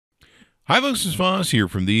Hi folks, Chris Voss here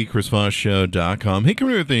from the chrisvossshow.com. Hey,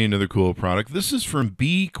 coming here with another cool product. This is from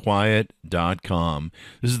BeQuiet.com.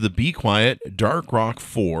 This is the Be Quiet Dark Rock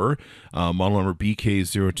 4, model number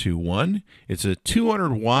BK021. It's a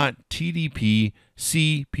 200-watt TDP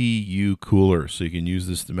CPU cooler, so you can use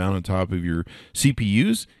this to mount on top of your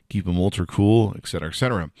CPUs, keep them ultra cool, etc.,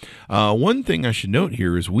 etc. One thing I should note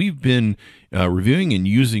here is we've been reviewing and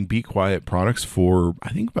using Be Quiet products for, I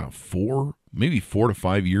think, about maybe 4 to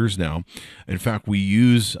 5 years now. In fact, we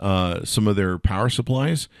use some of their power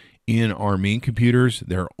supplies in our main computers.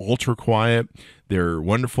 They're ultra quiet. They're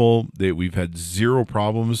wonderful. We've had zero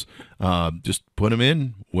problems. Just put them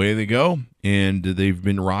in, away they go. And they've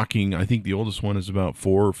been rocking. I think the oldest one is about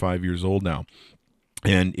 4 or 5 years old now.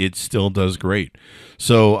 And it still does great.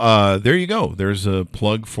 So there you go. There's a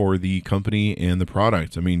plug for the company and the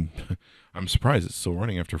product. I mean, I'm surprised it's still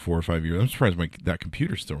running after 4 or 5 years. I'm surprised that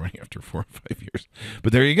computer's still running after 4 or 5 years.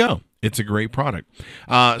 But there you go. It's a great product.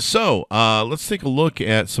 So let's take a look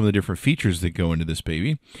at some of the different features that go into this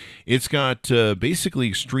baby. It's got basically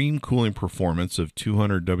extreme cooling performance of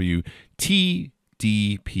 200W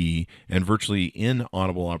TDP and virtually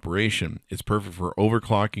inaudible operation. It's perfect for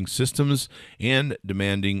overclocking systems and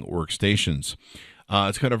demanding workstations.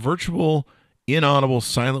 It's got a virtual inaudible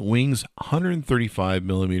silent wings 135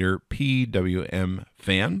 millimeter PWM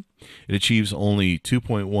fan. It achieves only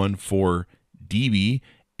 2.14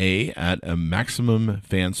 dBA at a maximum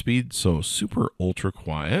fan speed, so super ultra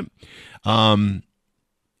quiet.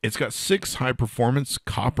 It's got 6 high-performance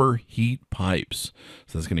copper heat pipes,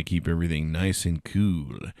 so that's going to keep everything nice and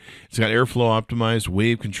cool. It's got airflow-optimized,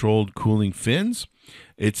 wave-controlled cooling fins.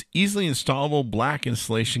 Its easily installable black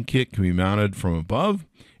installation kit can be mounted from above.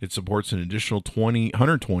 It supports an additional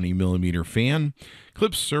 120 millimeter fan.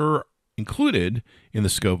 Clips are included in the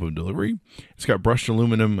scope of delivery. It's got brushed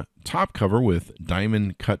aluminum top cover with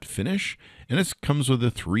diamond cut finish, and it comes with a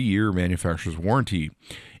 3-year manufacturer's warranty.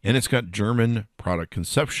 And it's got German product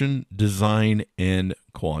conception, design, and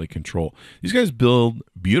quality control. These guys build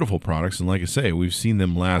beautiful products, and like I say, we've seen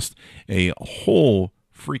them last a whole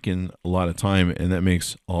freaking lot of time, and that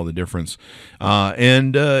makes all the difference.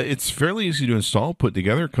 It's fairly easy to install, put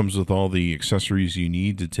together. It comes with all the accessories you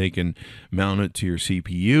need to take and mount it to your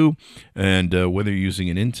CPU. And whether you're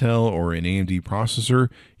using an Intel or an AMD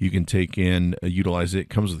processor, you can take and utilize it.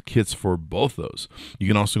 It comes with kits for both those. You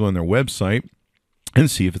can also go on their website and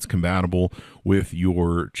see if it's compatible with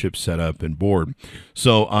your chip setup and board.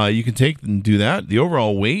 So you can take and do that. The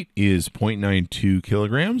overall weight is 0.92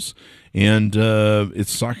 kilograms, and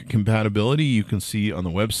its socket compatibility you can see on the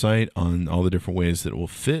website on all the different ways that it will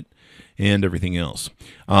fit and everything else.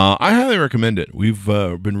 I highly recommend it. We've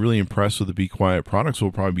been really impressed with the Be Quiet products.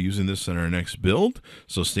 We'll probably be using this in our next build,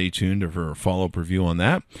 so stay tuned for a follow-up review on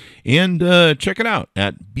that. And check it out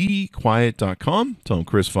at BeQuiet.com. Tell them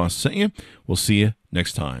Chris Voss sent you. We'll see you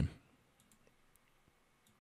next time.